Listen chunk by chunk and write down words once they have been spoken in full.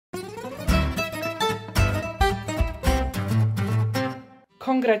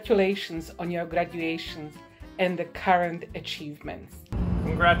Congratulations on your graduations and the current achievements.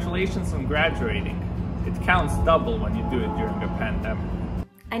 Congratulations on graduating. It counts double when you do it during a pandemic.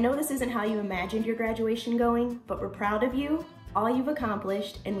 I know this isn't how you imagined your graduation going, but we're proud of you, all you've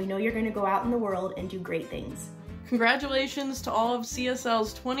accomplished, and we know you're going to go out in the world and do great things. Congratulations to all of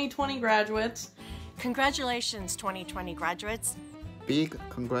CSL's 2020 graduates. Congratulations, 2020 graduates. Big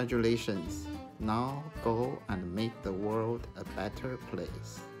congratulations. Now go and make the world a better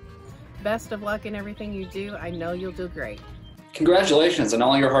place. Best of luck in everything you do. I know you'll do great. Congratulations on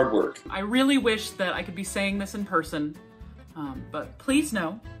all your hard work. I really wish that I could be saying this in person, but please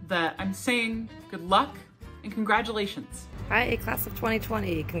know that I'm saying good luck and congratulations. Hi, class of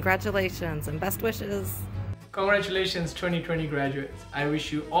 2020. Congratulations and best wishes. Congratulations, 2020 graduates. I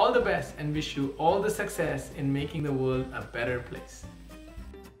wish you all the best and wish you all the success in making the world a better place.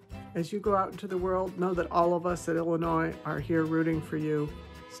 As you go out into the world, know that all of us at Illinois are here rooting for you.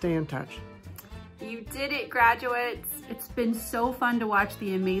 Stay in touch. You did it, graduates. It's been so fun to watch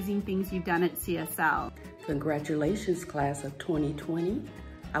the amazing things you've done at CSL. Congratulations, class of 2020.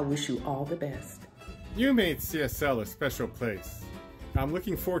 I wish you all the best. You made CSL a special place. I'm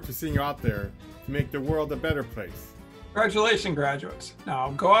looking forward to seeing you out there to make the world a better place. Congratulations, graduates.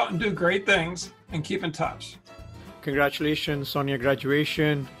 Now go out and do great things and keep in touch. Congratulations on your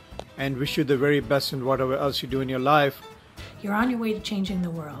graduation and wish you the very best in whatever else you do in your life. You're on your way to changing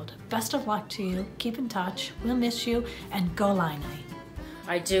the world. Best of luck to you. Keep in touch. We'll miss you, and go Illini.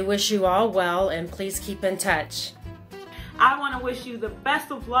 I do wish you all well, and please keep in touch. I want to wish you the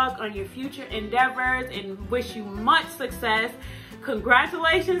best of luck on your future endeavors and wish you much success.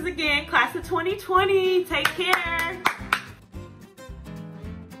 Congratulations again, class of 2020. Take care.